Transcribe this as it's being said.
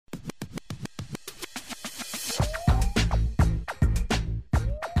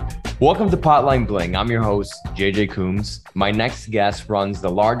Welcome to Potline Bling. I'm your host, JJ Coombs. My next guest runs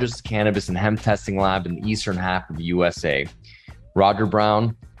the largest cannabis and hemp testing lab in the eastern half of the USA. Roger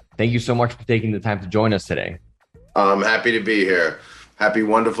Brown, thank you so much for taking the time to join us today. I'm happy to be here. Happy,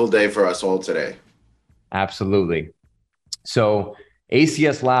 wonderful day for us all today. Absolutely. So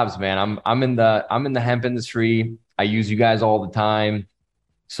ACS Labs, man, I'm in the hemp industry. I use you guys all the time.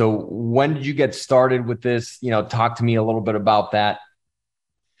 So when did you get started with this? Talk to me a little bit about that.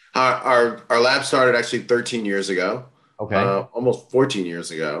 Our lab started actually 13 years ago. Okay. Almost 14 years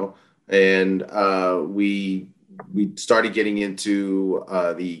ago, and we started getting into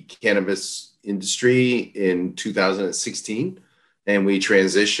the cannabis industry in 2016, and we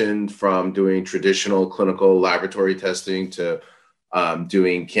transitioned from doing traditional clinical laboratory testing to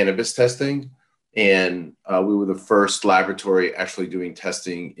doing cannabis testing. And we were the first laboratory actually doing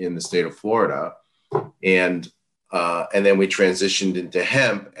testing in the state of Florida. And then we transitioned into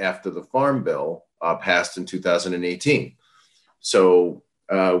hemp after the Farm Bill passed in 2018. So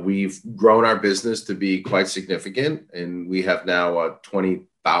we've grown our business to be quite significant. And we have now a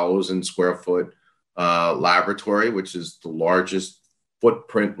 20,000 square foot laboratory, which is the largest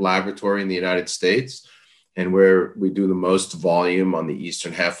footprint laboratory in the United States. And where we do the most volume on the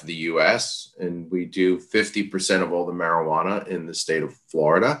eastern half of the US. And we do 50% of all the marijuana in the state of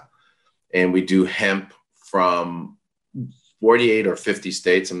Florida. And we do hemp from 48 or 50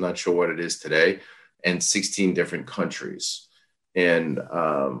 states, I'm not sure what it is today, and 16 different countries. And,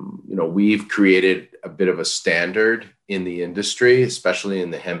 we've created a bit of a standard in the industry, especially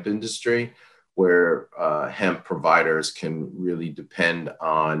in the hemp industry, where hemp providers can really depend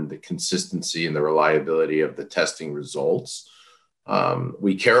on the consistency and the reliability of the testing results.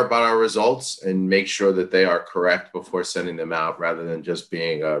 We care about our results and make sure that they are correct before sending them out, rather than just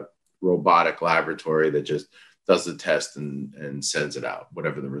being a robotic laboratory that just does the test and sends it out,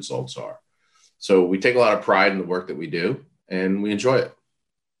 whatever the results are. So we take a lot of pride in the work that we do, and we enjoy it.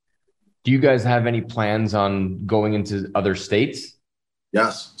 Do you guys have any plans on going into other states?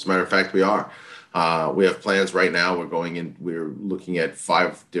 Yes, as a matter of fact, we are. We have plans right now. We're looking at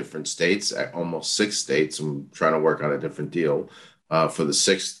 5 different states, almost 6 states. I'm trying to work on a different deal for the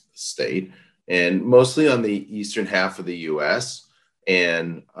 6th state, and mostly on the eastern half of the US.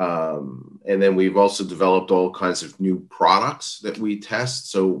 And then we've also developed all kinds of new products that we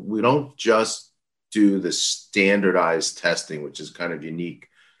test. So we don't just do the standardized testing, which is kind of unique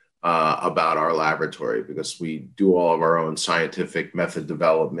about our laboratory, because we do all of our own scientific method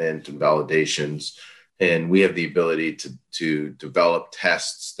development and validations. And we have the ability to develop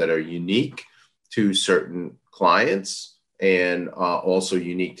tests that are unique to certain clients and also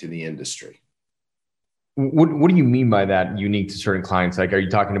unique to the industry. What do you mean by that, unique to certain clients? Like, are you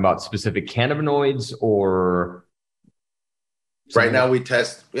talking about specific cannabinoids or? Right now we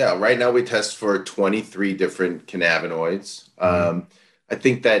test for 23 different cannabinoids. I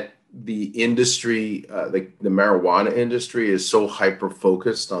think that the industry, the marijuana industry, is so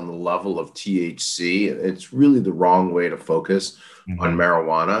hyper-focused on the level of THC. It's really the wrong way to focus on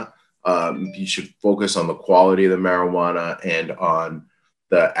marijuana. You should focus on the quality of the marijuana and on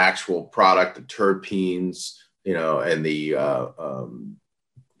the actual product, the terpenes, and the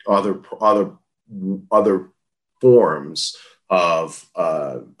other forms of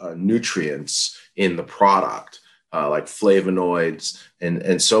nutrients in the product, like flavonoids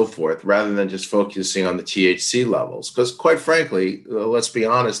and so forth, rather than just focusing on the THC levels. Because quite frankly, let's be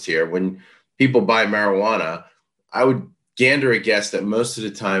honest here, when people buy marijuana, I would gander a guess that most of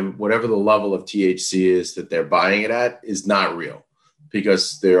the time, whatever the level of THC is that they're buying it at is not real,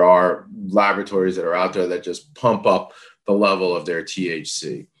 because there are laboratories that are out there that just pump up the level of their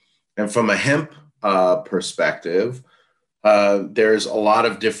THC. And from a hemp perspective, there's a lot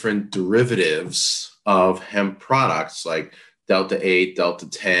of different derivatives of hemp products like Delta 8, Delta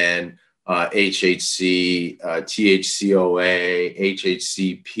 10, HHC, THCOA,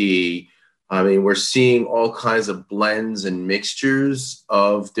 HHCP. I mean, we're seeing all kinds of blends and mixtures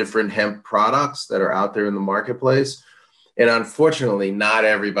of different hemp products that are out there in the marketplace. And unfortunately, not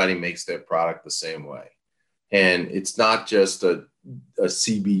everybody makes their product the same way. And it's not just a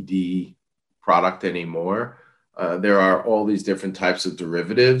CBD product anymore. There are all these different types of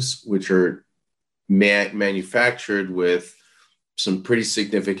derivatives, which are manufactured with some pretty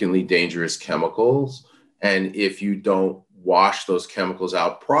significantly dangerous chemicals. And if you don't wash those chemicals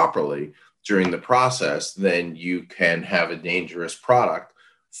out properly during the process, then you can have a dangerous product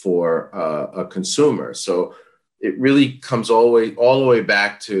for a consumer. So it really comes all the way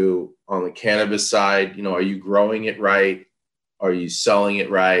back to, on the cannabis side, are you growing it right? Are you selling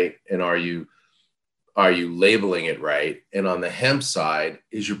it right? And are you are you labeling it right? And on the hemp side,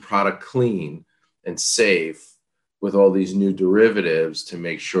 is your product clean and safe with all these new derivatives to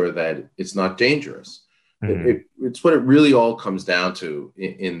make sure that it's not dangerous? It's what it really all comes down to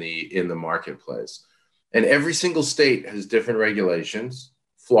in the marketplace. And every single state has different regulations.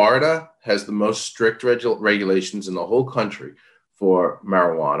 Florida has the most strict regulations in the whole country for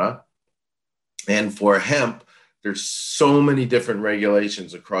marijuana. And for hemp, there's so many different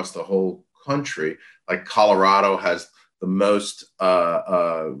regulations across the whole country. Like Colorado has the most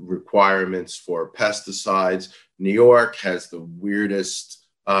requirements for pesticides. New York has the weirdest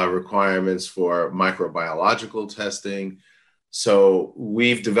requirements for microbiological testing. So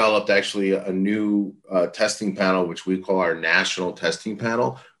we've developed actually a new testing panel, which we call our National Testing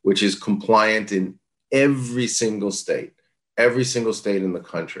Panel, which is compliant in every single state in the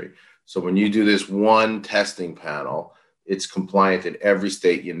country. So when you do this one testing panel, it's compliant in every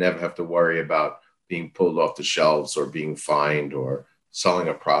state. You never have to worry about being pulled off the shelves or being fined or selling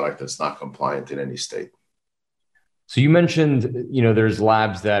a product that's not compliant in any state. So you mentioned, there's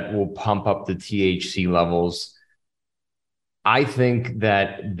labs that will pump up the THC levels. I think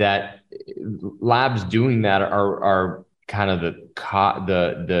that labs doing that are kind of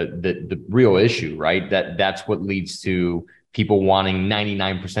the real issue, right? That's what leads to people wanting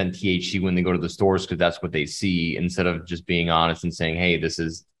 99% THC when they go to the stores, because that's what they see, instead of just being honest and saying, hey, this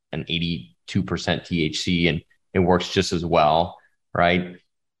is an 82% THC and it works just as well, right?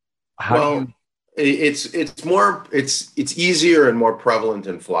 It's easier and more prevalent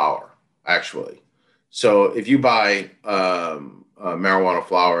in flower, actually. So if you buy marijuana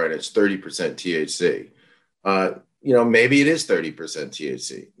flower and it's 30% THC, maybe it is 30%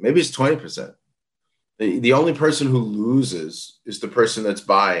 THC, maybe it's 20%. The only person who loses is the person that's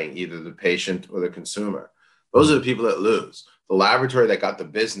buying, either the patient or the consumer. Those are the people that lose. The laboratory that got the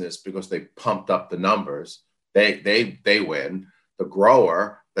business because they pumped up the numbers, they win. The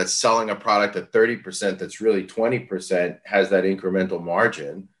grower that's selling a product at 30% that's really 20% has that incremental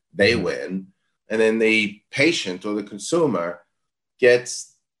margin, they win. And then the patient or the consumer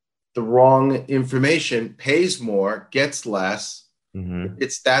gets the wrong information, pays more, gets less.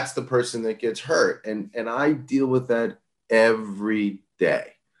 That's the person that gets hurt. And I deal with that every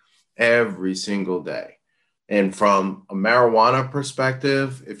single day. And from a marijuana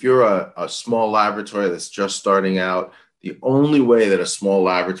perspective, if you're a small laboratory that's just starting out, the only way that a small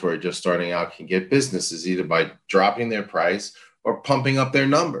laboratory just starting out can get business is either by dropping their price or pumping up their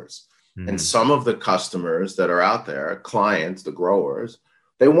numbers. And some of the customers that are out there, clients, the growers,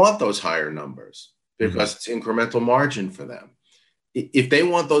 they want those higher numbers because it's incremental margin for them. If they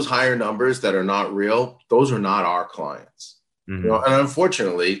want those higher numbers that are not real, those are not our clients. And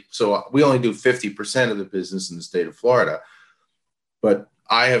unfortunately, so we only do 50% of the business in the state of Florida, but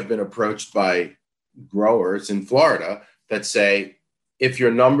I have been approached by growers in Florida that say, if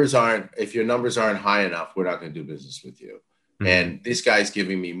your numbers aren't high enough, we're not going to do business with you. And this guy's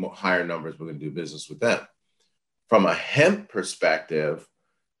giving me higher numbers, we're going to do business with them. From a hemp perspective,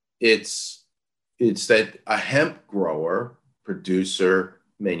 it's that a hemp grower, producer,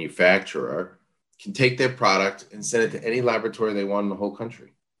 manufacturer can take their product and send it to any laboratory they want in the whole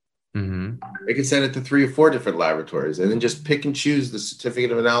country. They can send it to 3 or 4 different laboratories and then just pick and choose the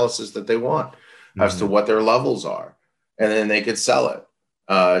certificate of analysis that they want as to what their levels are. And then they could sell it.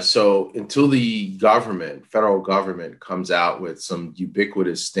 So until the federal government comes out with some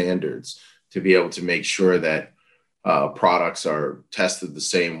ubiquitous standards to be able to make sure that products are tested the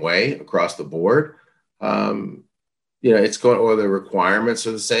same way across the board, or the requirements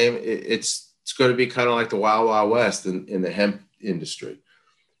are the same. It's going to be kind of like the Wild Wild West in the hemp industry.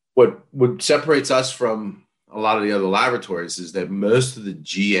 What separates us from a lot of the other laboratories is that most of the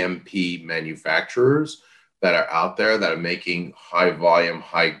GMP manufacturers that are out there that are making high volume,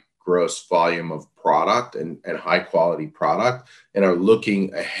 high gross volume of product and high quality product and are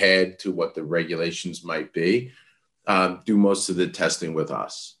looking ahead to what the regulations might be, do most of the testing with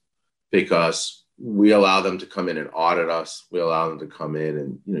us because we allow them to come in and audit us. We allow them to come in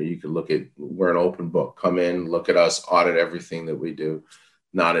and, you can we're an open book, come in, look at us, audit everything that we do.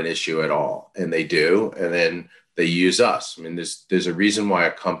 Not an issue at all. And they do. And then they use us. I mean, there's a reason why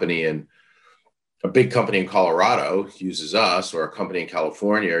a big company in Colorado uses us, or a company in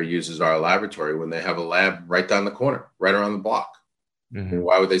California uses our laboratory when they have a lab right down the corner, right around the block. And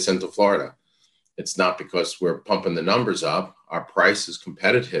why would they send to Florida? It's not because we're pumping the numbers up. Our price is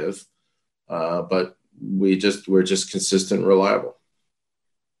competitive, but we're just consistent and reliable.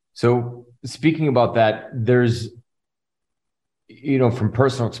 So speaking about that, there's, from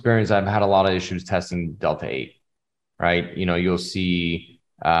personal experience, I've had a lot of issues testing Delta 8, right? You'll see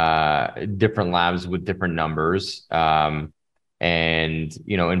different labs with different numbers. And,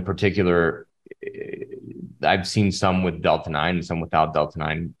 in particular, I've seen some with Delta 9 and some without Delta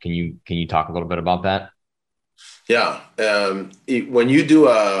 9. Can you talk a little bit about that? Yeah. When you do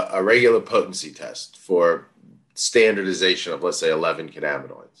a regular potency test for standardization of, let's say, 11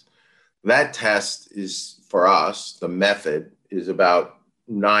 cannabinoids, that test is, for us, the method is about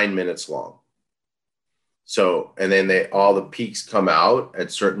 9 minutes long. So, and then all the peaks come out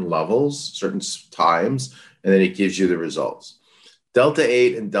at certain levels, certain times, and then it gives you the results. Delta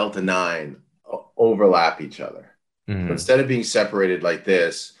 8 and Delta 9 overlap each other. So Mm-hmm. instead of being separated like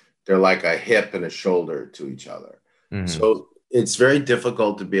this, they're like a hip and a shoulder to each other. Mm-hmm. So it's very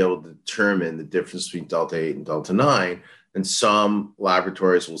difficult to be able to determine the difference between Delta 8 and Delta 9. And some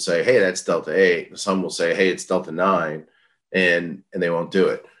laboratories will say, hey, that's Delta 8. Some will say, hey, it's Delta 9. And they won't do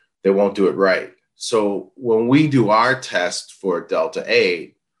it. They won't do it right. So when we do our test for Delta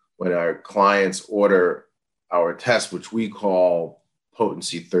 8, when our clients order our test, which we call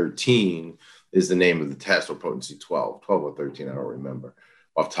potency 13, is the name of the test, or potency 12 or 13, I don't remember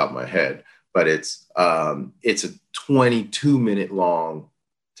off the top of my head, but it's a 22-minute long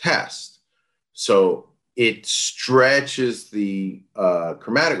test. So it stretches the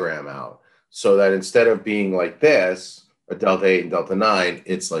chromatogram out so that instead of being like this, a Delta 8 and Delta 9,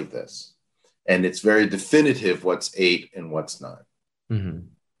 it's like this. And it's very definitive what's 8 and what's 9. Mm-hmm.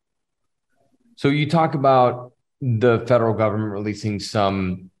 So you talk about the federal government releasing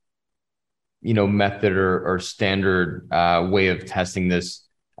some, method or standard way of testing this.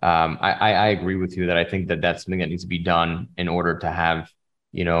 I agree with you that I think that that's something that needs to be done in order to have,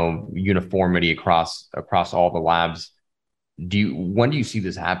 uniformity across all the labs. When do you see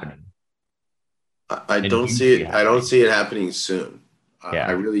this happening? I And don't do you see see it it. I don't happening? see it happening soon. I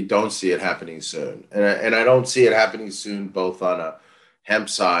Yeah. really don't see it happening soon, and I don't see it happening soon both on a hemp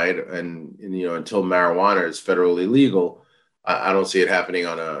side and until marijuana is federally legal. I don't see it happening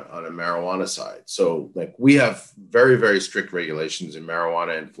on a marijuana side. So like we have very, very strict regulations in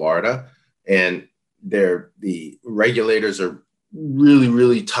marijuana in Florida, and the regulators are really,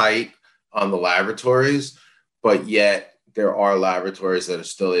 really tight on the laboratories, but yet there are laboratories that are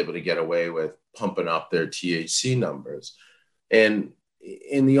still able to get away with pumping up their THC numbers. And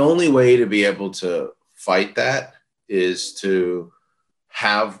the only way to be able to fight that is to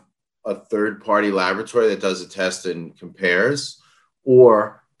have a third party laboratory that does a test and compares,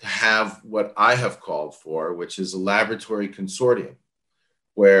 or to have what I have called for, which is a laboratory consortium,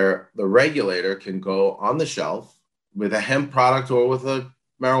 where the regulator can go on the shelf with a hemp product or with a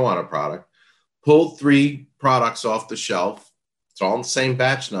marijuana product, pull 3 products off the shelf. It's all in the same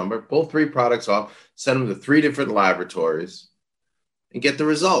batch number. Pull 3 products off, send them to 3 different laboratories, and get the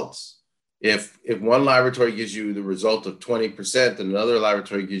results. If one laboratory gives you the result of 20% and another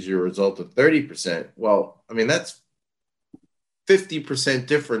laboratory gives you a result of 30%, well, I mean, that's 50%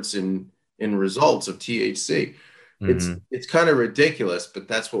 difference in results of THC. Mm-hmm. It's kind of ridiculous, but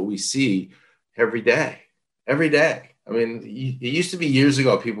that's what we see every day. Every day. I mean, it used to be years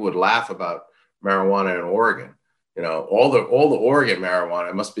ago, people would laugh about marijuana in Oregon. All the Oregon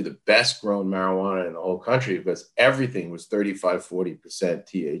marijuana, it must be the best grown marijuana in the whole country because everything was 35-40%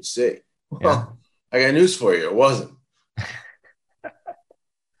 THC. Yeah. Well, I got news for you. It wasn't. It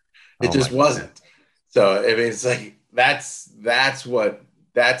Oh my just goodness. wasn't. So I mean, it's like that's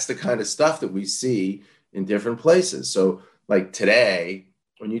the kind of stuff that we see in different places. So like today,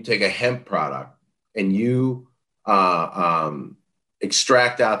 when you take a hemp product and you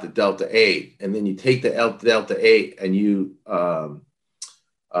extract out the Delta 8, and then you take the Delta 8 and you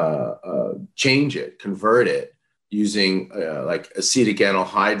change it, convert it using like acetic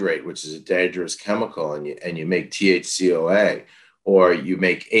anhydride, which is a dangerous chemical, and you make THCOA, or you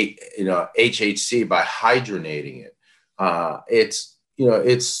make HHC by hydrogenating it.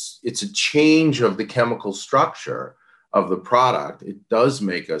 It's a change of the chemical structure of the product. It does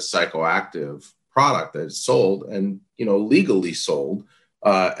make a psychoactive product that is sold and legally sold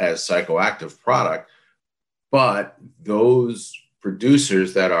as psychoactive product. But those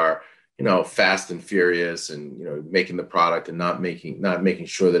producers that are fast and furious and making the product and not making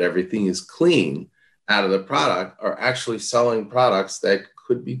sure that everything is clean out of the product are actually selling products that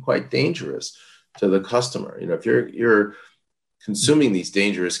could be quite dangerous to the customer. If you're consuming these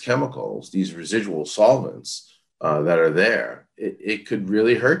dangerous chemicals, these residual solvents that are there, it could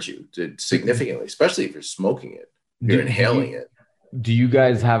really hurt you significantly, especially if you're smoking it, if you're inhaling it. Do you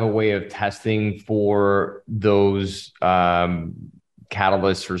guys have a way of testing for those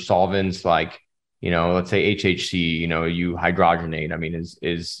catalysts or solvents, like, let's say HHC, you hydrogenate? I mean,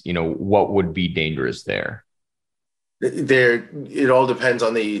 is what would be dangerous there? It all depends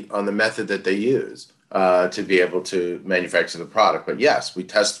on the method that they use to be able to manufacture the product. But yes, we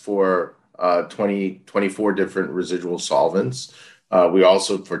test for 24 different residual solvents. We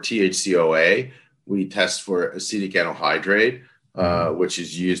also, for THCOA, we test for acetic anhydride, which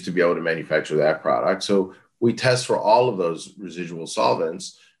is used to be able to manufacture that product. So we test for all of those residual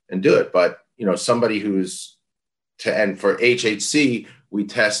solvents and do it. But, somebody and for HHC, we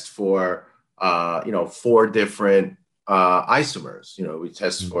test for, 4 different isomers. We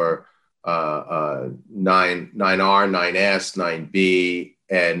test for 9R, 9S, 9B,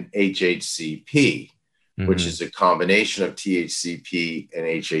 and HHCP, which is a combination of THCP and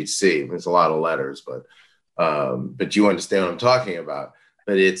HHC. There's a lot of letters, but you understand what I'm talking about.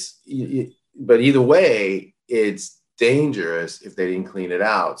 But either way, it's dangerous if they didn't clean it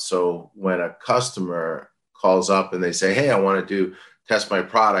out. So when a customer calls up and they say, "Hey, I want to test my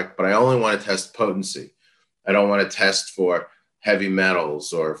product, but I only want to test potency. I don't want to test for heavy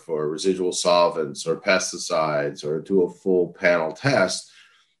metals or for residual solvents or pesticides or do a full panel test."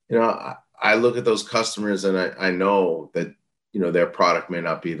 I look at those customers and I know that, their product may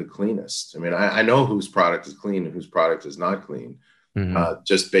not be the cleanest. I mean, I know whose product is clean and whose product is not clean,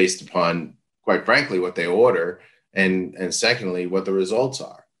 just based upon, quite frankly, what they order. And secondly, what the results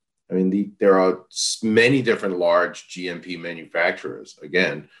are. I mean, there are many different large GMP manufacturers,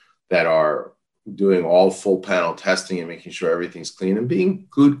 again, that are doing all full panel testing and making sure everything's clean and being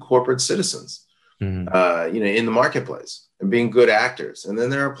good corporate citizens, in the marketplace and being good actors. And then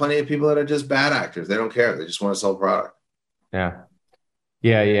there are plenty of people that are just bad actors. They don't care. They just want to sell product. Yeah.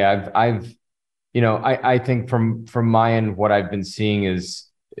 I think from my end, what I've been seeing is,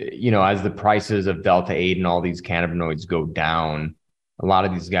 as the prices of Delta-8 and all these cannabinoids go down, a lot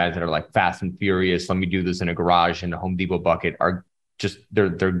of these guys that are like fast and furious, let me do this in a garage in a Home Depot bucket, are just,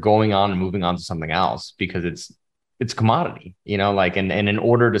 they're going on and moving on to something else because it's commodity, and in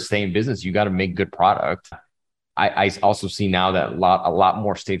order to stay in business, you got to make good product. I also see now that a lot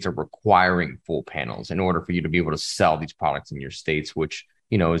more states are requiring full panels in order for you to be able to sell these products in your states, which,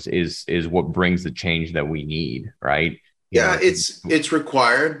 is what brings the change that we need, right? It's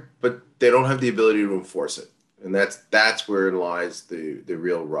required, but they don't have the ability to enforce it. And that's where it lies the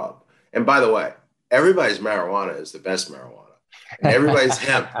real rub. And by the way, everybody's marijuana is the best marijuana. And everybody's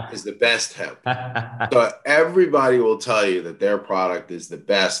hemp is the best hemp. So everybody will tell you that their product is the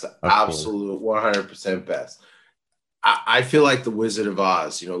best, absolute 100% best. I feel like the Wizard of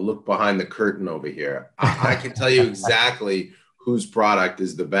Oz, look behind the curtain over here. I can tell you exactly whose product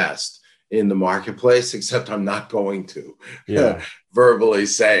is the best in the marketplace, except I'm not going to verbally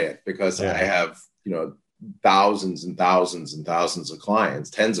say it because I have, thousands and thousands and thousands of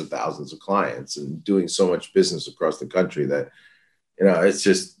clients, tens of thousands of clients, and doing so much business across the country that, it's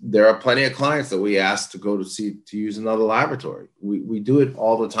just, there are plenty of clients that we ask to go to use another laboratory. We do it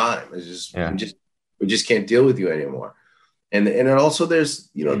all the time. It's just, we just can't deal with you anymore. And it also, there's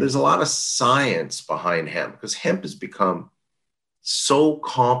a lot of science behind hemp because hemp has become so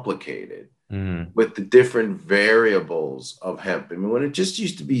complicated with the different variables of hemp. I mean, when it just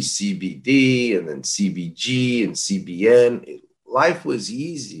used to be CBD and then CBG and CBN, life was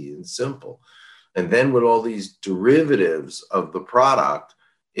easy and simple. And then with all these derivatives of the product,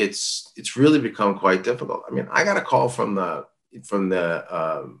 it's really become quite difficult. I mean, I got a call from the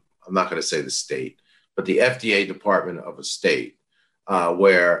I'm not going to say the state, but the FDA department of a state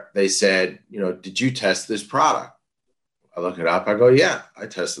where they said, did you test this product? I look it up. I go, yeah, I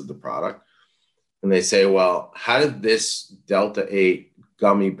tested the product. And they say, well, how did this Delta-8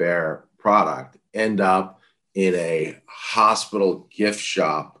 gummy bear product end up in a hospital gift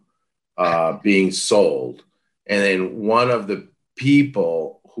shop being sold? And then one of the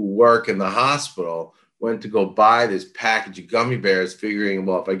people who work in the hospital went to go buy this package of gummy bears, figuring,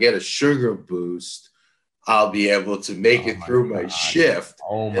 well, if I get a sugar boost, I'll be able to make it through my shift.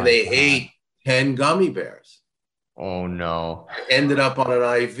 And they ate 10 gummy bears. Oh, no. Ended up on an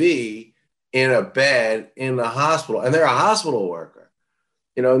IV in a bed in the hospital. And they're a hospital worker.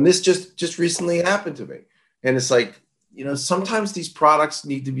 And this just recently happened to me. And it's like, sometimes these products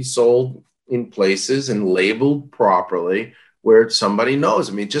need to be sold in places and labeled properly where somebody knows.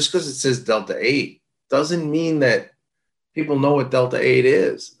 I mean, just because it says Delta-8 doesn't mean that people know what Delta-8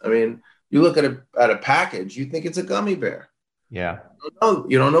 is. I mean, you look at a package, you think it's a gummy bear. Yeah.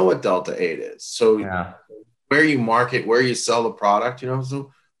 You don't know what Delta-8 is. So where you market, where you sell the product,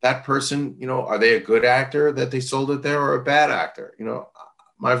 so that person, are they a good actor that they sold it there or a bad actor?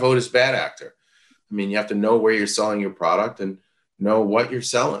 My vote is bad actor. I mean, you have to know where you're selling your product and know what you're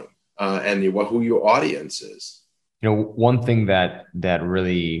selling and who your audience is. One thing that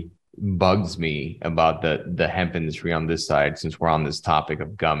really bugs me about the hemp industry on this side, since we're on this topic of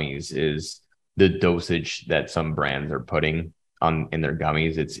gummies, is the dosage that some brands are putting on in their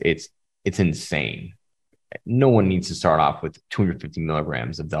gummies. It's insane. No one needs to start off with 250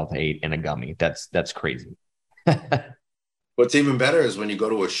 milligrams of Delta 8 in a gummy. That's crazy. What's even better is when you go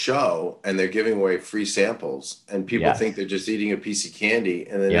to a show and they're giving away free samples and people think they're just eating a piece of candy.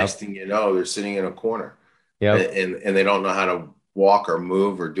 And the next thing you know, they're sitting in a corner and they don't know how to walk or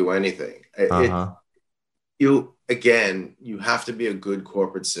move or do anything. You have to be a good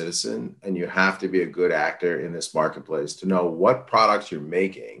corporate citizen and you have to be a good actor in this marketplace to know what products you're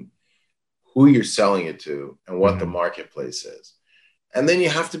making, who you're selling it to, and what the marketplace is. And then you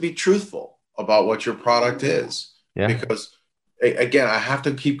have to be truthful about what your product is. Because again, I have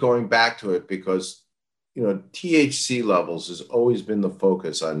to keep going back to it because, THC levels has always been the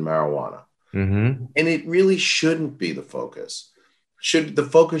focus on marijuana. And it really shouldn't be the focus. The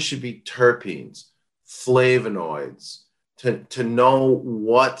focus should be terpenes, flavonoids, to know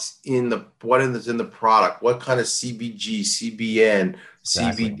what's in the product, what kind of CBG, CBN,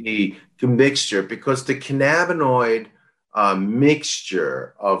 CBD mixture, because the cannabinoid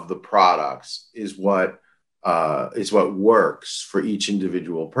mixture of the products is what works for each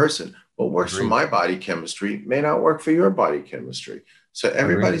individual person. What works for my body chemistry may not work for your body chemistry. So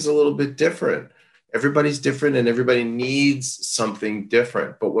everybody's a little bit different. Everybody's different and everybody needs something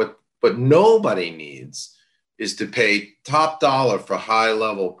different. But what nobody needs is to pay top dollar for high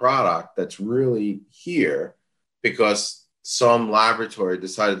level product that's really here because some laboratory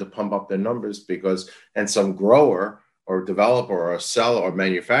decided to pump up their numbers and some grower or developer or a seller or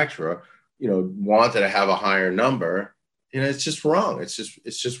manufacturer, wanted to have a higher number. It's just wrong. It's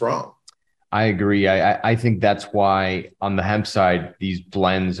just wrong. I agree. I think that's why on the hemp side, these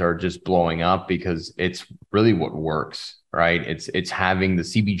blends are just blowing up because it's really what works, right? It's having the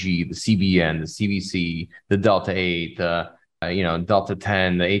CBG, the CBN, the CBC, the Delta 8, the Delta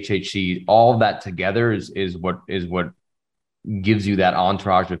 10, the HHC, all of that together is what gives you that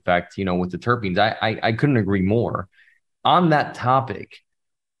entourage effect, with the terpenes. I couldn't agree more. On that topic,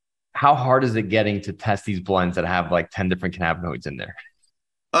 how hard is it getting to test these blends that have like 10 different cannabinoids in there?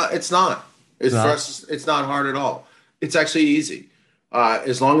 It's not. For us, it's not hard at all. It's actually easy.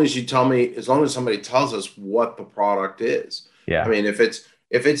 As long as somebody tells us what the product is. I mean, if it's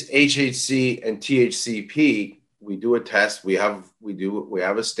HHC and THCP, we do a test. We have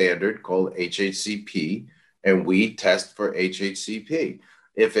a standard called HHCP, and we test for HHCP.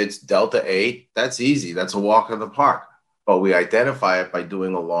 If it's Delta 8, that's easy. That's a walk in the park. But we identify it by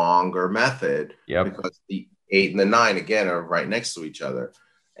doing a longer method because the 8 and the 9, again, are right next to each other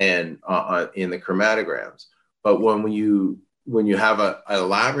and in the chromatograms. But when you have a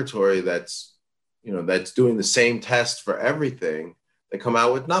laboratory that's doing the same test for everything, they come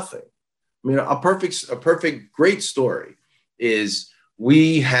out with nothing. I mean, a perfect great story is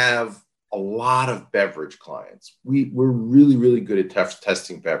we have a lot of beverage clients. We're really, really good at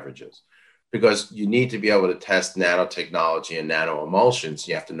testing beverages because you need to be able to test nanotechnology and nanoemulsions.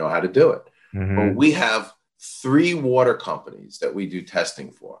 You have to know how to do it. But we have 3 water companies that we do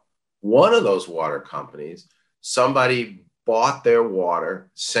testing for. One of those water companies, somebody bought their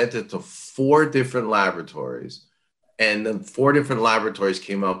water, sent it to 4 different laboratories, and the 4 different laboratories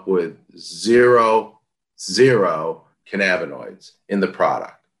came up with zero cannabinoids in the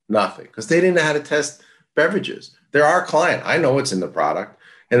product. Nothing, because they didn't know how to test beverages. They're our client. I know what's in the product,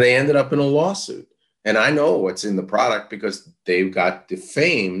 and they ended up in a lawsuit. And I know what's in the product because they got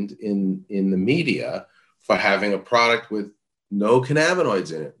defamed in the media for having a product with no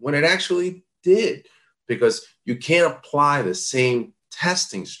cannabinoids in it, when it actually did, because you can't apply the same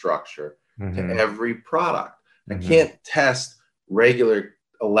testing structure to every product. I can't test regular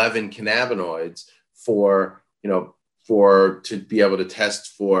 11 cannabinoids to be able to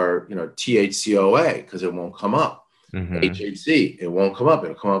test for, THCOA, because it won't come up. HHC, it won't come up.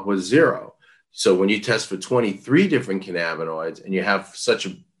 It'll come up with 0. So when you test for 23 different cannabinoids and you have such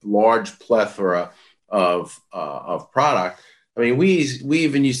a large plethora of product, I mean, we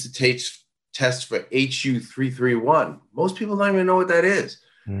even used to test for HU331. Most people don't even know what that is.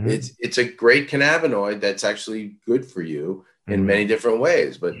 It's a great cannabinoid that's actually good for you in many different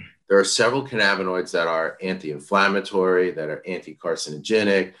ways. But there are several cannabinoids that are anti-inflammatory, that are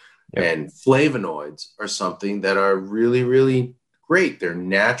anti-carcinogenic, and flavonoids are something that are really, really great. They're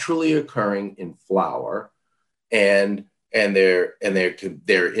naturally occurring in flower, and they're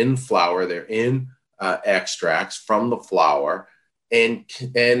in flower. They're in extracts from the flower, and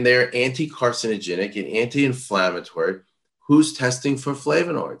they're anti-carcinogenic and anti-inflammatory. Who's testing for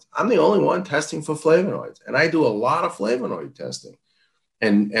flavonoids? I'm the only one testing for flavonoids, and I do a lot of flavonoid testing.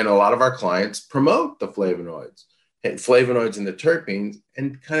 And a lot of our clients promote the flavonoids and the terpenes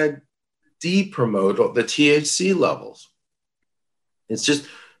and kind of de-promote the THC levels.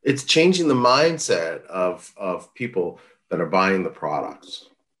 It's changing the mindset of people that are buying the products.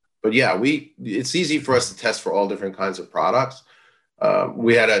 But yeah, it's easy for us to test for all different kinds of products.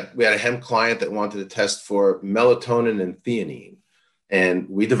 We had a hemp client that wanted to test for melatonin and theanine, and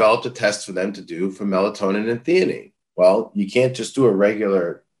we developed a test for them to do for melatonin and theanine. Well, you can't just do a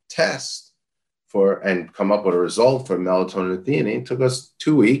regular test and come up with a result for melatonin and theanine. It took us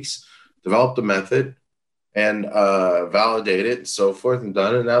 2 weeks, developed a method, and validate it and so forth and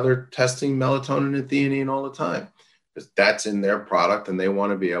done it. And now they're testing melatonin and theanine all the time because that's in their product and they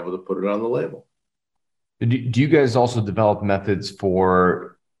want to be able to put it on the label. Do you guys also develop methods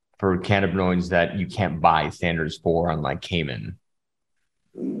for cannabinoids that you can't buy standards for on like Cayman?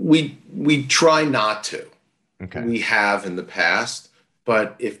 We try not to. Okay. We have in the past,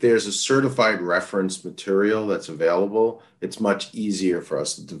 but if there's a certified reference material that's available, it's much easier for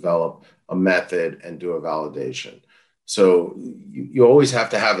us to develop a method and do a validation. So you always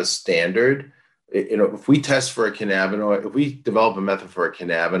have to have a standard. If we test for a cannabinoid, if we develop a method for a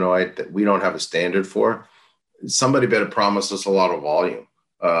cannabinoid that we don't have a standard for, somebody better promise us a lot of volume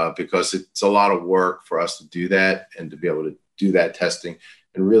because it's a lot of work for us to do that and to be able to do that testing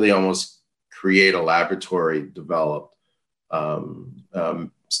and really almost create a laboratory developed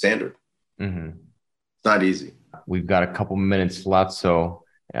standard. Mm-hmm. It's not easy. We've got a couple minutes left. So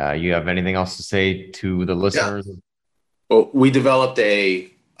you have anything else to say to the listeners? Yeah. Well, we developed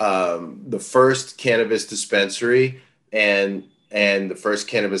the first cannabis dispensary and the first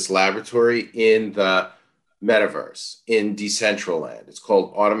cannabis laboratory in the metaverse in Decentraland. It's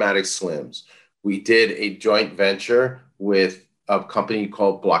called Automatic Slims. We did a joint venture with a company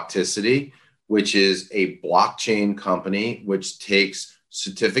called Blockticity, which is a blockchain company which takes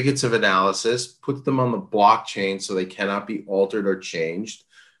certificates of analysis, puts them on the blockchain so they cannot be altered or changed,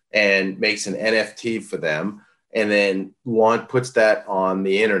 and makes an NFT for them, and then puts that on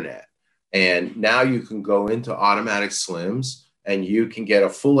the internet. And now you can go into Automatic Slims and you can get a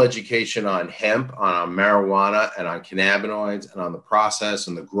full education on hemp, on marijuana, and on cannabinoids, and on the process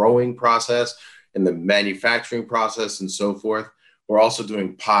and the growing process and the manufacturing process and so forth. We're also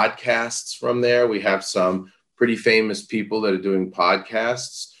doing podcasts from there. We have some pretty famous people that are doing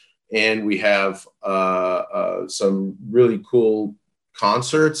podcasts, and we have some really cool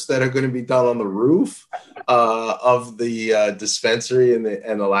concerts that are going to be done on the roof of the dispensary and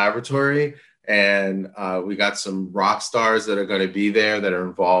the laboratory. And we got some rock stars that are going to be there that are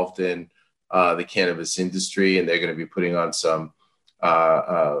involved in the cannabis industry, and they're going to be putting on some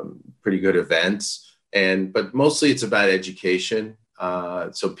pretty good events. But mostly it's about education,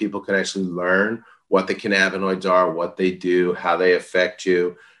 so people can actually learn what the cannabinoids are, what they do, how they affect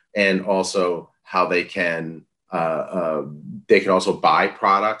you, and also how they can also buy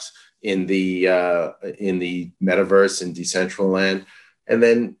products in the metaverse and Decentraland. And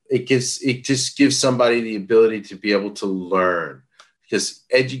then it just gives somebody the ability to be able to learn, because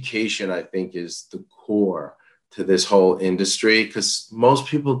education, I think, is the core to this whole industry, because most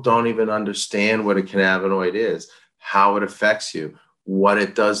people don't even understand what a cannabinoid is, how it affects you, what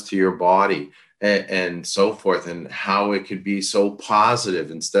it does to your body, and so forth, and how it could be so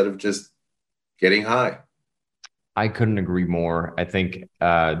positive instead of just getting high. I couldn't agree more. I think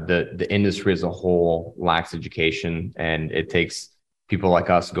the industry as a whole lacks education, and it takes people like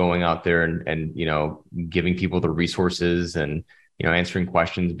us going out there and giving people the resources and answering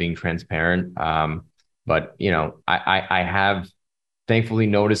questions, being transparent. But I have thankfully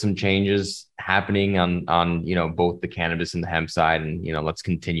noticed some changes happening on both the cannabis and the hemp side, and let's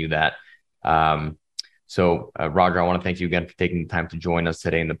continue that. So Roger, I want to thank you again for taking the time to join us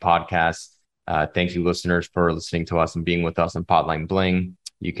today in the podcast. Thank you, listeners, for listening to us and being with us on Podline Bling.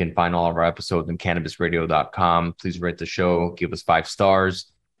 You can find all of our episodes on cannabisradio.com. Please rate the show, give us 5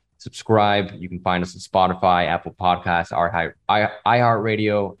 stars, subscribe. You can find us on Spotify, Apple Podcasts,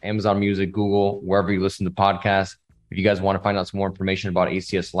 iHeartRadio, Amazon Music, Google, wherever you listen to podcasts. If you guys want to find out some more information about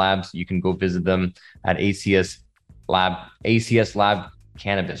ACS Labs, you can go visit them at ACS Lab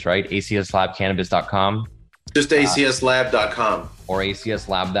Cannabis, right? acslabcannabis.com. Just acslab.com. Or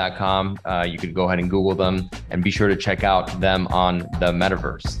acslab.com. You could go ahead and Google them, and be sure to check out them on the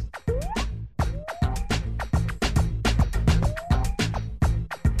metaverse.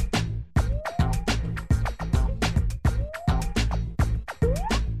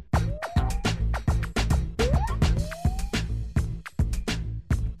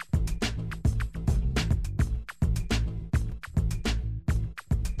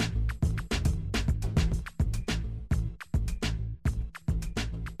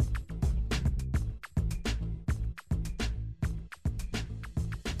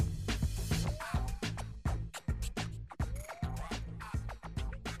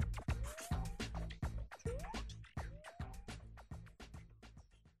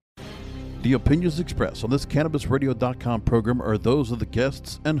 The opinions expressed on this CannabisRadio.com program are those of the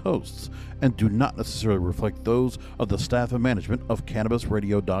guests and hosts and do not necessarily reflect those of the staff and management of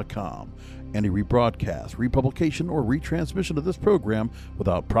CannabisRadio.com. Any rebroadcast, republication, or retransmission of this program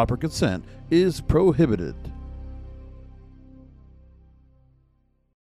without proper consent is prohibited.